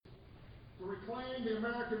reclaim the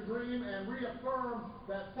American dream and reaffirm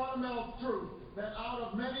that fundamental truth that out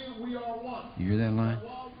of many we are one. You hear that line?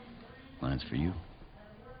 Line's for you.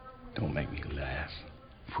 Don't make me laugh.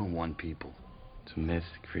 We're one people. It's a myth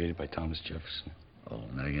created by Thomas Jefferson. Oh,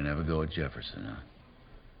 now you never go with Jefferson, huh?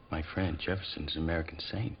 My friend, Jefferson's an American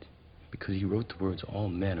saint because he wrote the words, all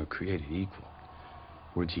men are created equal.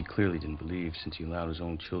 Words he clearly didn't believe since he allowed his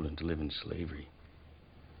own children to live in slavery.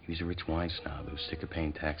 He was a rich wine snob who was sick of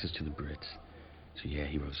paying taxes to the Brits. So yeah,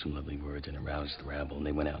 he wrote some lovely words and aroused the rabble, and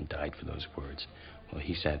they went out and died for those words. While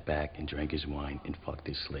he sat back and drank his wine and fucked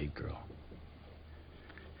his slave girl.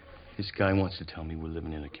 This guy wants to tell me we're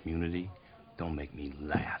living in a community. Don't make me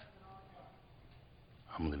laugh.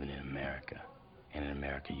 I'm living in America. And in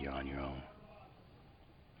America, you're on your own.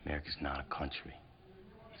 America's not a country.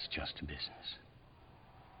 It's just a business.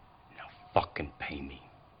 Now fucking pay me.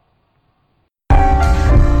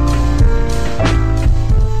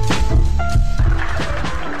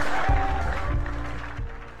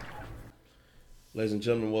 Ladies and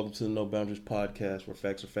gentlemen, welcome to the No Boundaries Podcast, where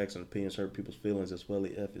facts are facts and opinions hurt people's feelings. As well,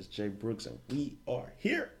 F is Jay Brooks, and we are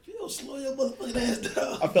here. You don't slow your motherfucking ass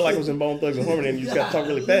down. I feel like I was in Bone Thugs and Harmony, and you just got to talk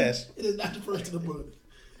really fast. It is not the first of the month.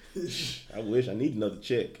 I wish. I need another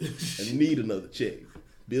check. I need another check.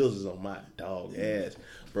 Bills is on my dog ass.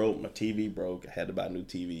 Broke. My TV broke. I had to buy a new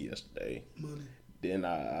TV yesterday. Money. Then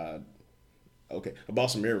I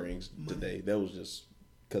bought some earrings today. That was just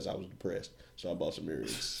because I was depressed. So I bought some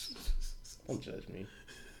earrings. Don't judge me.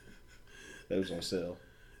 That was on sale.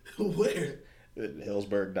 Where? At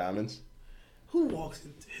Hillsburg Diamonds. Who walks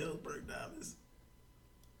into Hillsburg Diamonds?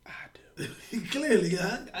 I do. Clearly,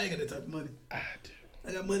 I ain't got that type of money. I do.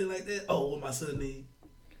 I got money like that. Oh, what my son need.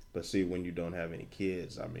 But see, when you don't have any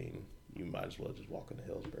kids, I mean, you might as well just walk into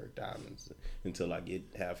Hillsburg Diamonds. Until I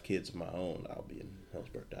have kids of my own, I'll be in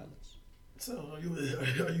Hillsburg Diamonds. So are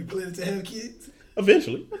you planning to have kids?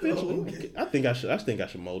 Eventually. Oh, okay. I think I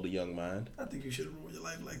should mold a young mind. I think you should ruin your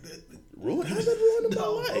life like that. Ruin? How's that ruining my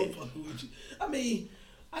life? I'm fucking with you. I mean,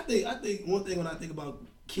 I think one thing when I think about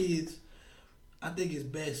kids, I think it's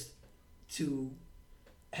best to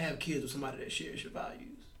have kids with somebody that shares your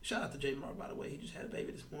values. Shout out to J Mark, by the way. He just had a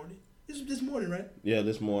baby this morning. This morning, right? Yeah,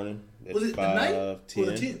 this morning. Was it the 9th or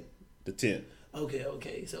the 10th? The 10th.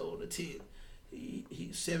 Okay. So the 10th.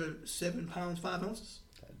 He's 7 pounds 5 ounces.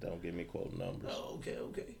 Don't give me quote numbers. Oh,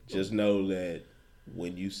 okay. Just know that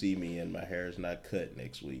when you see me and my hair is not cut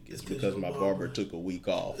next week, it's because my barber took a week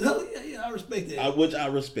off. Oh yeah, I respect that. Which I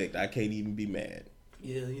respect. I can't even be mad.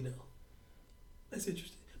 Yeah, that's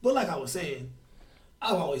interesting. But like I was saying,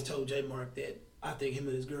 I've always told J Mark that I think him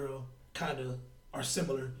and his girl kind of are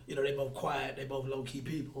similar. They both quiet, they both low key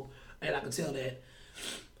people, and I can tell that.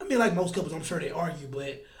 I mean, like most couples, I'm sure they argue,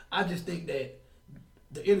 but I just think that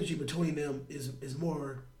the energy between them is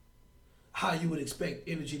more how you would expect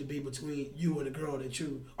energy to be between you and a girl that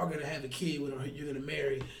you are going to have a kid with or you're going to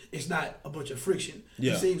marry. It's not a bunch of friction.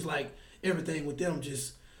 Yeah. It seems like everything with them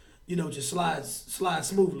just slides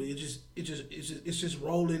smoothly. It's just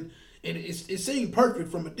rolling, and it seemed perfect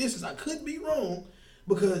from a distance. I could be wrong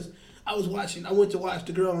because I went to watch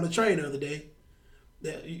The Girl on the Train the other day.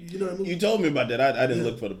 You know what I mean? You told me about that. I didn't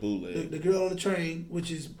look for the bootleg. The Girl on the Train, which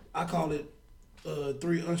is, I call it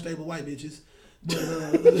 3 unstable white bitches. But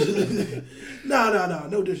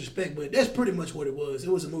no disrespect, but that's pretty much what it was. It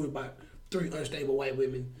was a movie about 3 unstable white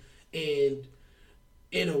women, and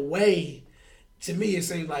in a way, to me, it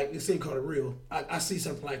seemed kind of real. I see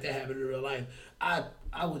something like that happen in real life. I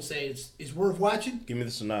would say it's worth watching. Give me the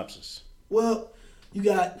synopsis. Well, you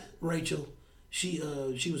got Rachel. She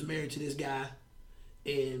was married to this guy,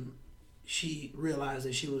 and she realized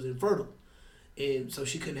that she was infertile, and so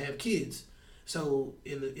she couldn't have kids. So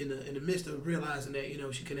in the midst of realizing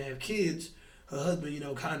that she couldn't have kids, her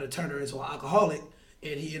husband kind of turned her into an alcoholic,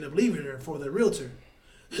 and he ended up leaving her for the realtor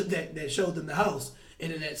that showed them the house.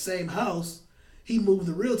 And in that same house, he moved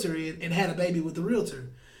the realtor in and had a baby with the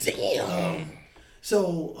realtor. Damn.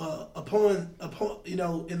 So upon in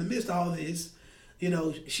the midst of all this,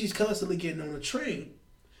 she's constantly getting on a train,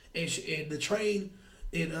 and the train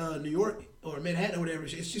in New York or Manhattan or whatever,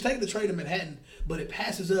 she's taking the train to Manhattan, but it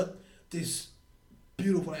passes up this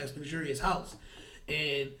beautiful ass luxurious house,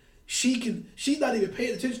 and she's not even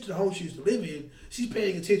paying attention to the home she used to live in. She's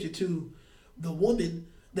paying attention to the woman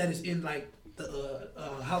that is in like the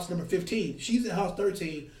house number 15. She's in house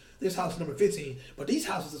 13. This house number 15. But these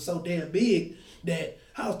houses are so damn big that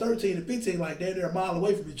house 13 and 15 they're a mile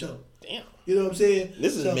away from each other. Damn. You know what I'm saying?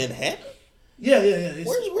 This is Manhattan. Yeah.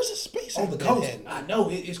 Where's the space on the coast? I know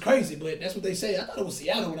it's crazy, but that's what they say. I thought it was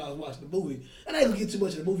Seattle when I was watching the movie, and I ain't gonna get too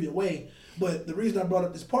much of the movie away. But the reason I brought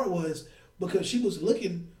up this part was because she was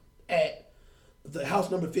looking at the house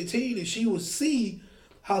number 15, and she would see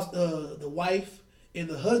the wife and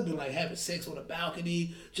the husband like having sex on the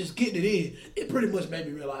balcony, just getting it in. It pretty much made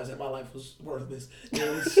me realize that my life was worthless. It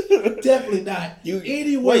was definitely not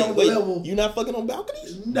anywhere on the level. You not fucking on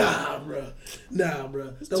balconies? Nah, bro.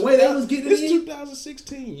 The way they was getting it It's in.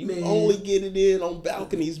 2016. You Man. only get it in on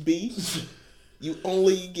balconies, B. You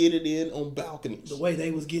only get it in on balconies. The way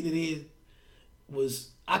they was getting it in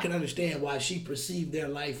was, I can understand why she perceived their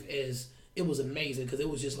life as, it was amazing, because it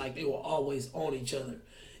was just like they were always on each other.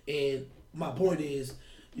 And my point is,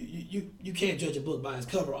 you can't judge a book by its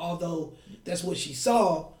cover. Although that's what she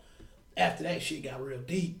saw. After that, shit got real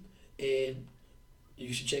deep, and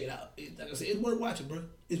you should check it out. Like I said, it's worth watching, bro.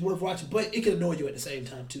 It's worth watching, but it can annoy you at the same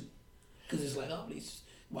time too, because it's like, oh, these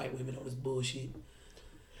white women on this bullshit.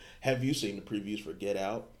 Have you seen the previews for Get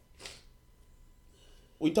Out?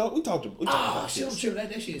 We talked about Shit, I'm this. sure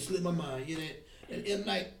that shit slipped my mind. Yeah, that M.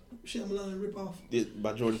 Night Shyamalan ripoff.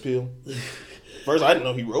 By Jordan Peele. First, I didn't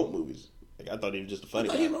know he wrote movies. Like, I thought he was just a I funny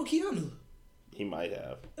thought guy. he wrote Keanu. He might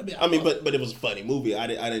have. I mean, but it was a funny movie. I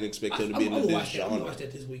didn't expect him to be in I'm this gonna watch that. I'm gonna genre. watch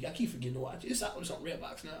that this week. I keep forgetting to watch it. It's on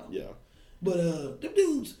Redbox now. Yeah. But them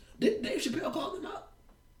dudes, Dave Chappelle called them out.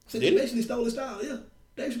 Said Did they he? basically stole his style. Yeah,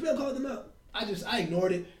 Dave Chappelle called them out. I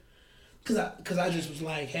ignored it because I just was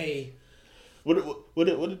like, hey, What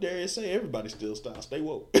did Darius say? Everybody steals style. Stay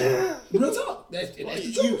woke. real talk. That's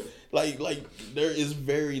the truth. Like there is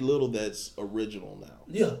very little that's original now.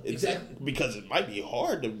 Yeah, exactly. Because it might be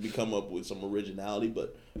hard to come up with some originality,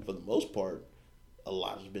 but for the most part, a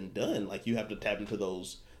lot has been done. Like, you have to tap into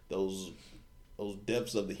those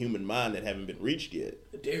depths of the human mind that haven't been reached yet.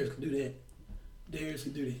 Darius can do that. Darius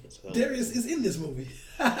can do that. So- Darius is in this movie.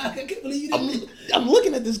 I can't believe you didn't. I'm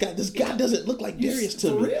looking at this guy. This guy doesn't look like Darius to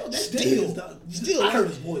For me. real? That's Darius, dog. Still, I heard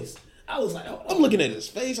his voice. I was like, oh, I'm looking at his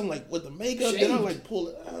face. I'm like, with the makeup, then I Shaved. like pull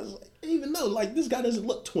it. I was like, even though like this guy doesn't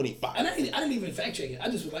look 25. and I didn't even fact check it. I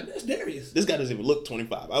just was like, that's Darius. This guy doesn't even look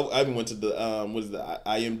 25. I even went to the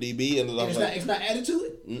IMDb and I was like, It's not added to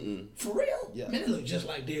it. mm-mm. For real? Yeah. Man, it look just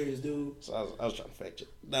like Darius, dude. So I was trying to fact check.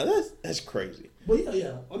 Now that's crazy. But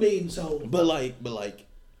yeah. I mean, so But like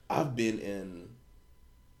I've been in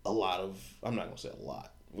a lot of. I'm not gonna say a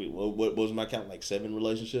lot. What was my count? Like 7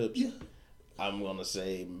 relationships. yeah. I'm gonna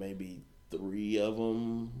say maybe 3 of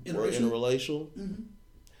them were Interracial? interracial,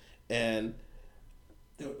 and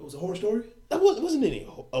It was a horror story. that wasn't any.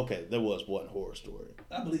 Okay, there was one horror story.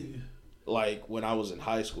 I believe you. Like when I was in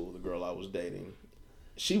high school, the girl I was dating,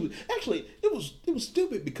 she was actually it was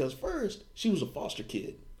stupid because first she was a foster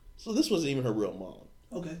kid, so this wasn't even her real mom.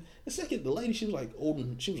 Okay. And second, the lady she was like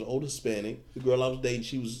old. She was an old Hispanic. The girl I was dating,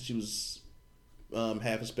 she was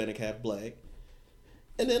half Hispanic, half black.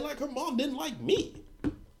 And then like her mom didn't like me,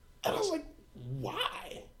 and I was like,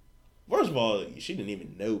 why? First of all, she didn't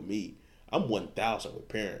even know me. I'm 1,000 with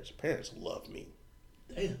parents. Parents love me.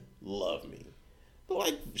 Damn. Love me. But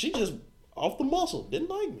like she just off the muscle, didn't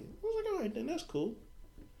like me. I was like, all right, then that's cool.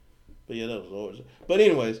 But yeah, that was always. But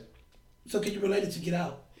anyways, So can you relate it to Get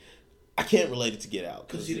Out? I can't relate it to Get Out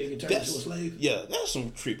 'Cause you didn't get turned that's- into a slave? Yeah, that's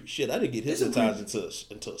some creepy shit. I didn't get It's some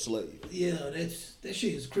hypnotized into a slave. Yeah, that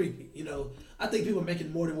shit is creepy. You know, I think people are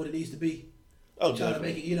making more than what it needs to be. Oh, Trying to definitely.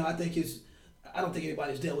 make it. You know, I don't think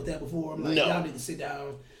anybody's dealt with that before. I'm like, No. y'all need to sit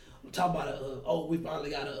down. Talk about we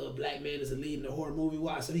finally got a black man as a lead in a horror movie.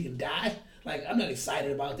 Why? So he can die? Like, I'm not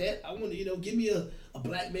excited about that. I want to, give me a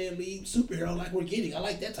black man lead superhero like we're getting. I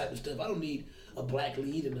like that type of stuff. I don't need a black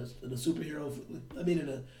lead in a superhero. I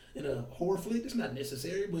mean, in a horror flick. It's not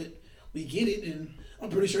necessary, but we get it, and I'm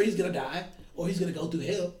pretty sure he's gonna die or he's gonna go through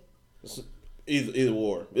hell. Either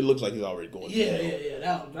or. It looks like he's already going. Yeah. through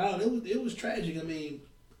hell. It was tragic. I mean,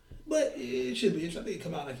 but it should be. I think it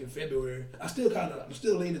come out like in February. I'm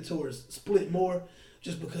still leaning towards Split more,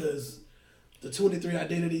 just because the 23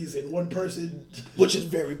 identities in one person. Which is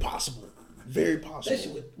very possible. Very possible. That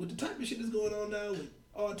shit with the type of shit that's going on now with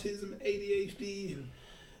autism, ADHD, and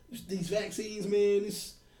these vaccines, man.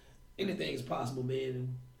 Anything is possible, man.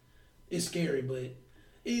 And it's scary, but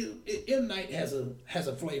M. Night has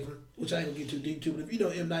a flavor, which I ain't gonna get too deep to. But if you know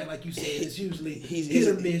M. Night, like you said, it's usually hit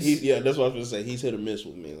or miss. Yeah, that's what I was gonna say. He's hit or miss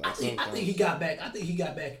with me. Like I think he got back. I think he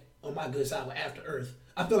got back on my good side with After Earth.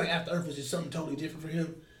 I feel like After Earth was just something totally different for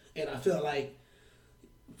him, and I feel like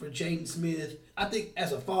for Jaden Smith, I think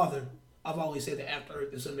as a father, I've always said that After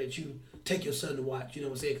Earth is something that you take your son to watch. You know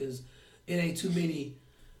what I'm saying? Because it ain't too many,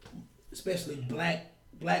 especially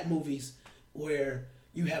black movies, where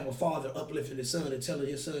you have a father uplifting his son and telling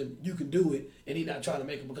his son you can do it, and he's not trying to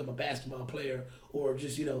make him become a basketball player or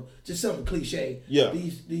just something cliche. Yeah.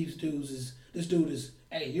 This dude is,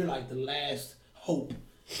 hey, you're like the last hope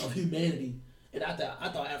of humanity, And I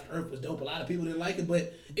thought After Earth was dope. A lot of people didn't like it,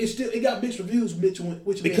 but it got mixed reviews.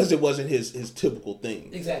 Which because it wasn't his typical thing.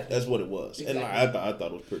 Exactly. That's what it was. Exactly. And I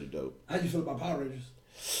thought it was pretty dope. How you feel about Power Rangers?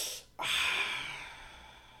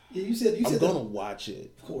 Yeah, you said I'm gonna watch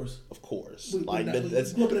it. Of course. Like we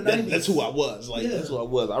that's grew up in the 90s. that's who I was. Like Yeah. that's who I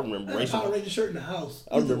was. I remember I had a racing. Power Ranger shirt in the house.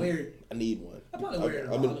 I remember. Wear it. I need one. I probably wear it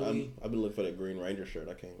on Halloween. I've been looking for that Green Ranger shirt.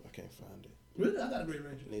 I can't find it. Really? I got a Green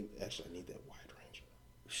Ranger. I need that White Ranger.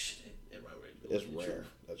 Shit, that White Ranger. That's rare.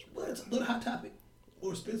 That's Well, rare. it's a little Hot Topic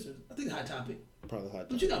or Spencer. I think Hot Topic. Probably hot.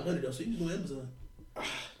 But you got money though, so you can go Amazon.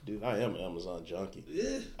 Dude, I am an Amazon junkie.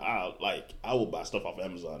 Yeah. I will buy stuff off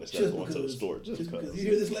Amazon instead of going to the store. Just because. You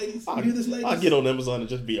hear this, ladies? You hear this, ladies? I'll get on Amazon and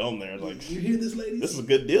just be on there. Like, You hear this, ladies? this is a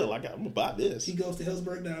good deal. Like, I'm going to buy this. He goes to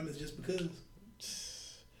Hellsberg Diamonds just because.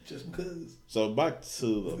 Just because. So, back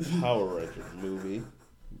to the Power Rangers movie.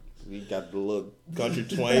 We got the little country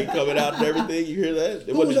twang coming out and everything. You hear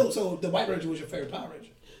that? So, the White Ranger was your favorite Power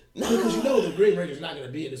Ranger? No. Because you know the Green Ranger's not going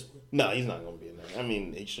to be in this one. No, he's not going to be in there. I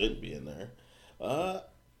mean, he shouldn't be in there. I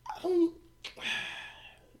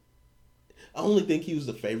only think he was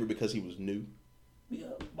the favorite because he was new. Yeah,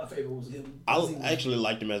 my favorite was him. I actually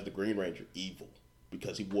liked him as the Green Ranger evil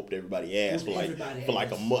because he whooped everybody's ass for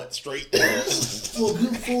like a month straight. For a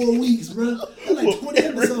good 4 weeks, bro. Like 20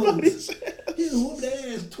 episodes. He whooped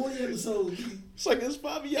their ass 20 episodes. It's like it's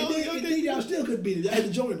 5 of y'all. And then y'all still couldn't beat it. I had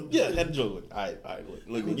to join them. Yeah, I had to join them. All right,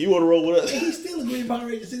 look, you want to roll with us? And he's still a Green Power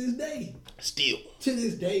Ranger to this day. Still. To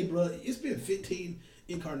this day, bro. It's been 15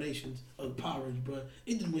 incarnations of Power Rangers, bro.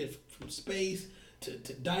 It just went from space to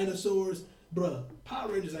dinosaurs. Bro,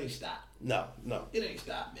 Power Rangers ain't stopped. No. It ain't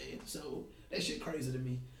stopped, man. So that shit crazy to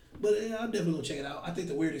me. But I'm definitely gonna check it out. I think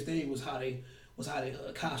the weirdest thing was how they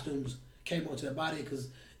costumes came onto their body because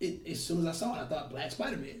as soon as I saw it, I thought Black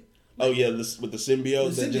Spider-Man. Oh yeah, this with the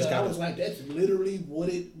symbiote. The symbiote, I was like, that's literally what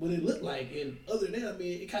it looked like. And other than that, I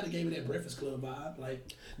mean, it kind of gave me that Breakfast Club vibe.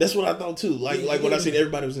 Like that's what I thought too. Like when I seen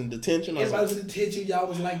everybody was in detention. Everybody was in detention. Y'all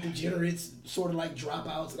was like degenerates, sort of like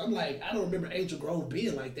dropouts. And I'm like, I don't remember Angel Grove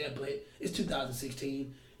being like that, but it's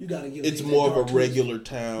 2016. You gotta give. It's more of a regular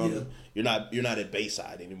town. Yeah. You're not at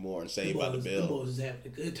Bayside anymore and Saved by the Bell. The boys was having a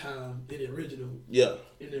good time in the original. Yeah.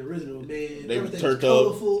 In the original, man. They everything turned was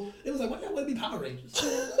colorful. It was like, why y'all want to be Power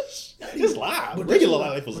Rangers? It's live. But Regular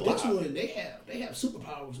life was but live. this one, they have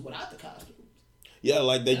superpowers without the costumes. Yeah,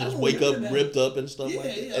 like they just wake up ripped up and stuff like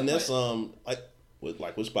that. Yeah, and that's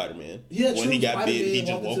with Spider-Man. Yeah, when true, he got Spider-Man bit, he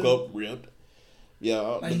just woke up ripped. Yeah,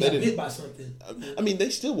 like but he they got didn't. bit by something. I mean,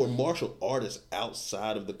 they still were martial artists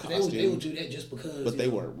outside of the costume. They would do that just because. But they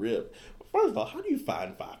weren't ripped. First of all, how do you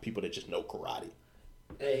find 5 people that just know karate?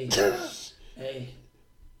 Hey,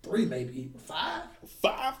 3 maybe 5.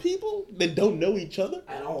 5 people that don't know each other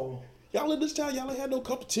At all. Y'all in this town, y'all ain't had no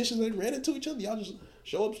competitions. They ran into each other. Y'all just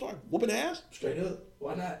show up, start whooping ass. Straight up.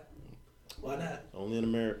 Why not? Why not? Only in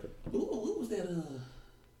America. What was that?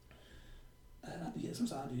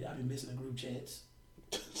 Sometimes I be missing the group chats.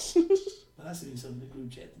 But I seen something in the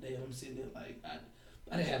group chat today, and I'm sitting there like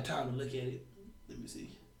I didn't have time to look at it. Let me see.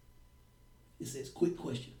 It says, "Quick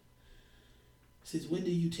question." It says, "When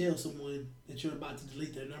do you tell someone that you're about to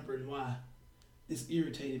delete their number and why?" This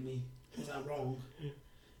irritated me. Was I wrong?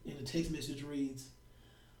 And the text message reads,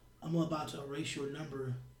 "I'm about to erase your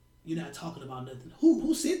number. You're not talking about nothing."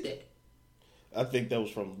 Who said that? I think that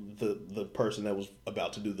was from the person that was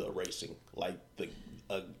about to do the erasing. Like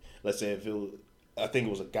let's say I think it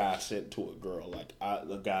was a guy sent to a girl. Like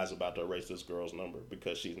the guy's about to erase this girl's number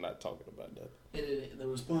because she's not talking about that. And the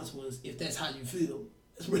response was, "If that's how you feel,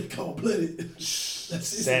 that's really cold-blooded."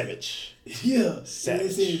 Savage. Yeah. Savage. And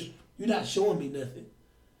it says, "You're not showing me nothing."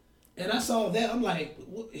 And I saw that. I'm like,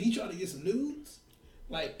 what, he trying to get some nudes?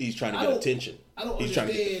 Like he's trying to get attention. I don't. He's trying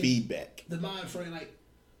to get the feedback. The mind frame, like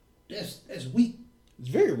that's weak. It's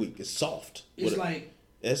very weak. It's soft. It's like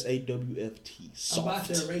SAWFT. Soft. I'm about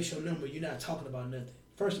to erase your number. You're not talking about nothing.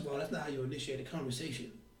 First of all, that's not how you initiate a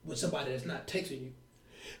conversation with somebody that's not texting you.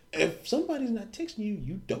 If somebody's not texting you,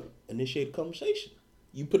 you don't initiate a conversation.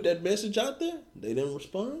 You put that message out there, they didn't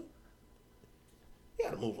respond. You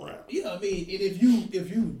gotta move around. Yeah, I mean, and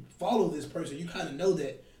if you follow this person, you kind of know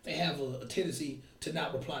that they have a tendency to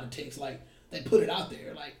not reply to text. Like they put it out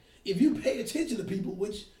there. Like if you pay attention to people,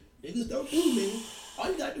 which niggas don't do, man.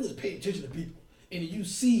 All you gotta do is pay attention to people, and you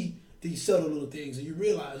see these subtle little things, and you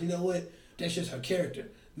realize, you know what? That's just her character.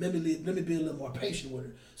 Let me be a little more patient with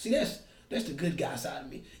her. See, that's the good guy side of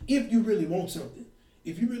me. If you really want something,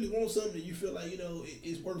 you feel like, you know,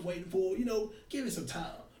 it's worth waiting for, you know, give it some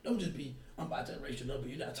time. Don't just be, I'm about to erase your number,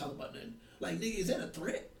 you're not talking about nothing. Like, nigga, is that a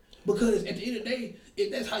threat? Because at the end of the day, if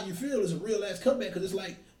that's how you feel, it's a real ass comeback. Because it's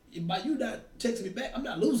like, by you not texting me back, I'm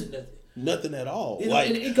not losing nothing. Nothing at all. You know, like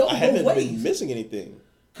and it goes I haven't both been ways. missing anything.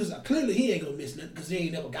 Because clearly he ain't gonna miss nothing because he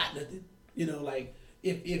ain't never got nothing. You know, like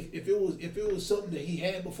if it was something that he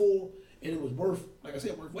had before and it was worth, like I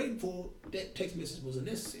said, worth waiting for, that text message was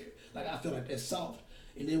unnecessary. Like I feel like that's soft,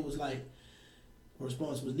 and it was like the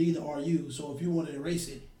response was neither are you. So if you want to erase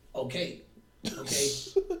it, okay.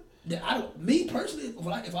 I don't. Me personally,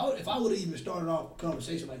 if I would have even started off a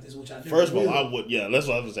conversation like this, which I never First of all, will, I would. Yeah, that's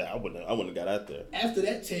what I was saying. I wouldn't have got out there. after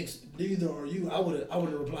that text, neither are you. I would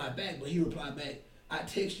have replied back, but he replied back. I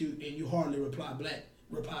text you and you hardly reply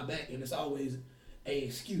back, and it's always a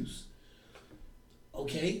excuse.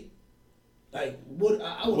 Okay, like what?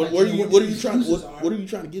 I would like What to are know you? What are the you trying? excuses What are you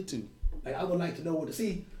trying to get to? Like I would like to know what to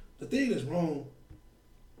see. The thing that's wrong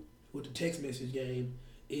with the text message game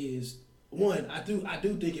is one. I do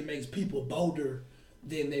think it makes people bolder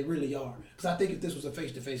than they really are. Because I think if this was a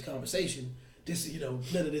face-to-face conversation,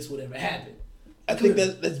 none of this would ever happen. I think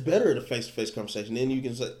that's better, the face-to-face conversation. Then you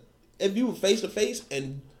can say, if you were face-to-face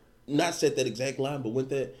and not said that exact line, but went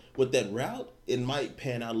that route, it might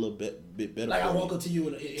pan out a little bit better. Like I for walk you. up to you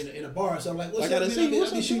in a bar, so I'm like, "What's Like, up, I man? see, I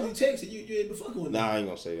what's be up, shooting bro? you text, and you ain't been fucking with me." Nah, I ain't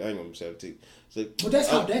gonna say that to you. So, But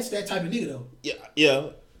that's that type of nigga though. Yeah.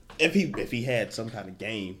 If he had some kind of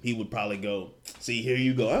game, he would probably go, "See, here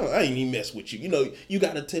you go. I ain't even mess with you. You know, you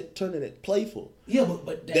got to turn it playful." Yeah,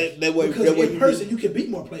 but That way- because that way in you person do- you can be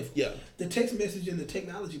more playful. Yeah. The text message and the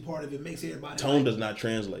technology part of it makes everybody Tone like, does not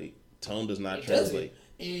translate. Tone does not it doesn't. translate.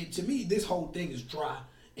 And to me, this whole thing is dry.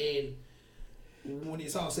 And when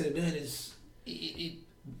it's all said and done,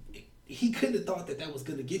 he couldn't have thought that was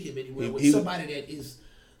going to get him anywhere with somebody that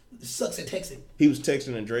sucks at texting. He was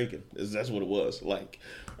texting and drinking. That's what it was. Like,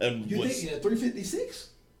 and You think 356?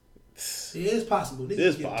 Yeah, it's possible. Niggas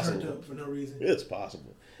It's get possible. turned up for no reason. It's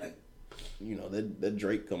possible. Like, that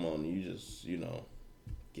Drake come on, you just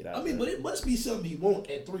get out. I mean, there. but it must be something he want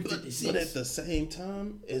at 356. But at the same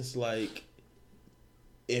time, it's like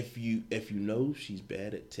if you know she's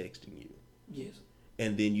bad at texting you, yes.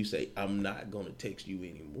 and then you say, "I'm not gonna text you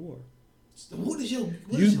anymore." So what is your?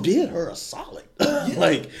 Did her a solid.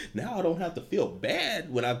 Like, now I don't have to feel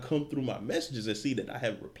bad when I come through my messages and see that I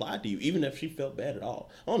haven't replied to you, even if she felt bad at all.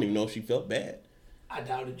 I don't even know if she felt bad. I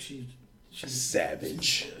doubt it. She's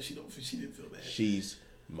Savage. She didn't feel bad. She's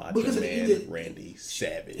my Because man, Randy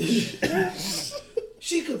Savage.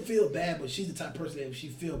 She could feel bad, but she's the type of person that if she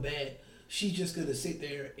feel bad, she's just gonna sit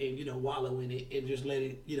there and wallow in it and just let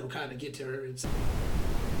it kind of get to her. And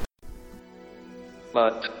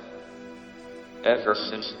But ever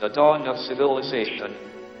since the dawn of civilization,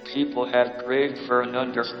 people have craved for an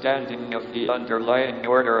understanding of the underlying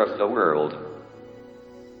order of the world.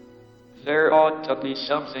 There ought to be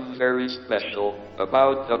something very special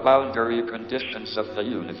about the boundary conditions of the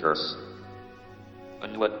universe.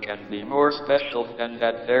 And what can be more special than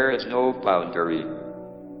that there is no boundary?